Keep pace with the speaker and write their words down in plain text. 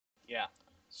Yeah.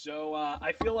 So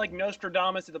I feel like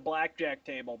Nostradamus at the blackjack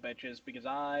table, bitches, because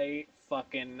I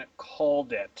fucking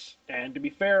called it. And to be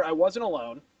fair, I wasn't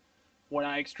alone when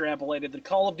I extrapolated that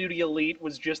Call of Duty Elite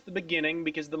was just the beginning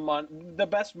because the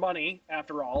best money,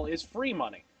 after all, is free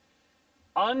money.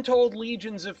 Untold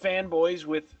legions of fanboys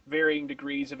with varying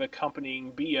degrees of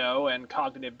accompanying BO and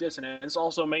cognitive dissonance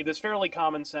also made this fairly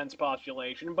common sense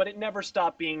postulation, but it never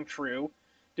stopped being true,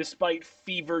 despite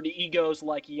fevered egos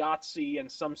like Yahtzee and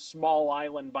some small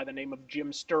island by the name of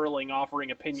Jim Sterling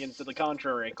offering opinions to the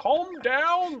contrary. Calm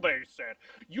down, they said.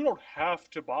 You don't have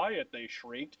to buy it, they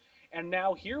shrieked. And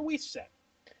now here we sit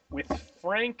with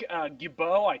Frank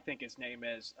Gibeau, I think his name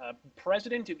is,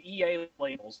 president of EA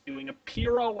Labels, doing a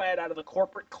pirouette out of the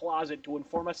corporate closet to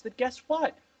inform us that guess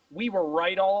what? We were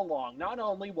right all along. Not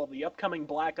only will the upcoming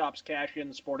Black Ops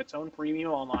cash-in sport its own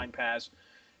premium online pass,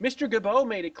 Mr. Gibeau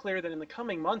made it clear that in the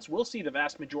coming months we'll see the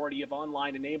vast majority of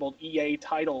online-enabled EA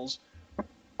titles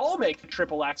I'll make a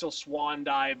triple axel swan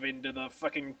dive into the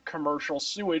fucking commercial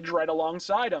sewage right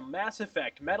alongside them. Mass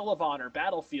Effect, Medal of Honor,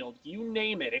 Battlefield, you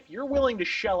name it. If you're willing to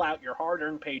shell out your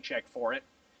hard-earned paycheck for it,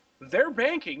 they're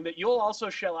banking that you'll also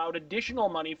shell out additional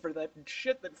money for that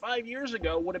shit that 5 years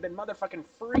ago would have been motherfucking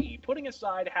free. Putting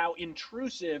aside how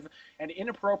intrusive and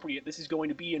inappropriate this is going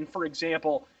to be in, for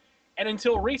example, and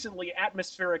until recently,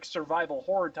 atmospheric survival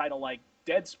horror title like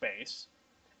Dead Space,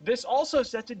 this also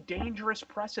sets a dangerous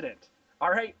precedent. All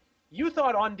right, you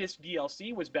thought On Disc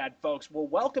DLC was bad, folks. Well,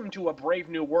 welcome to a brave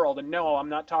new world. And no, I'm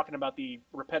not talking about the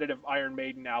repetitive Iron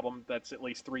Maiden album that's at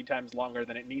least 3 times longer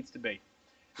than it needs to be.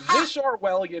 This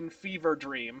Orwellian fever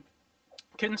dream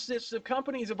consists of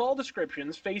companies of all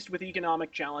descriptions faced with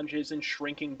economic challenges and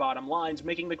shrinking bottom lines,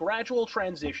 making the gradual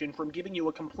transition from giving you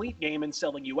a complete game and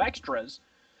selling you extras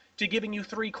to giving you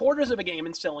 3/4 of a game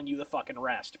and selling you the fucking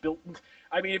rest.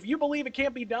 I mean, if you believe it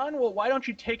can't be done, well, why don't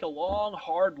you take a long,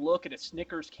 hard look at a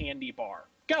Snickers candy bar?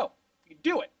 Go.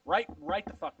 Do it. Right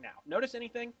the fuck now. Notice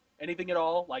anything? Anything at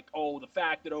all? Like, oh, the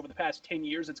fact that over the past 10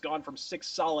 years it's gone from 6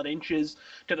 solid inches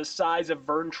to the size of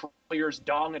Vern Troyer's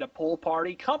dong at a pool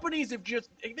party? Companies they've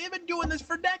been doing this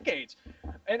for decades.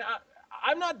 And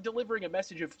I'm not delivering a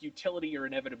message of futility or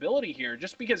inevitability here.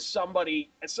 Just because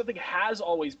something has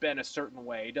always been a certain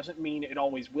way doesn't mean it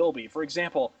always will be. For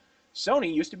example,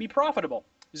 Sony used to be profitable.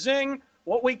 Zing!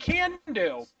 What we can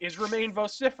do is remain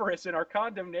vociferous in our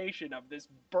condemnation of this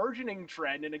burgeoning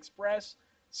trend and express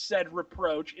said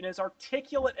reproach in as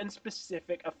articulate and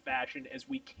specific a fashion as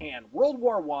we can. World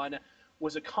War I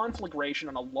was a conflagration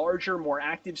on a larger, more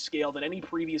active scale than any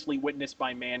previously witnessed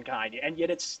by mankind, and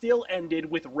yet it still ended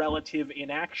with relative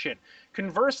inaction.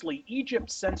 Conversely,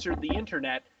 Egypt censored the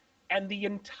internet, and the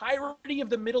entirety of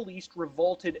the Middle East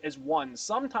revolted as one.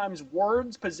 Sometimes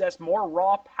words possess more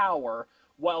raw power,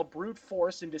 while brute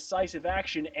force and decisive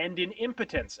action end in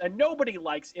impotence. And nobody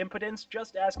likes impotence.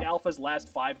 Just ask Alpha's last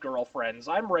 5 girlfriends.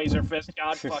 I'm Razörfist,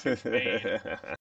 God fucking spade.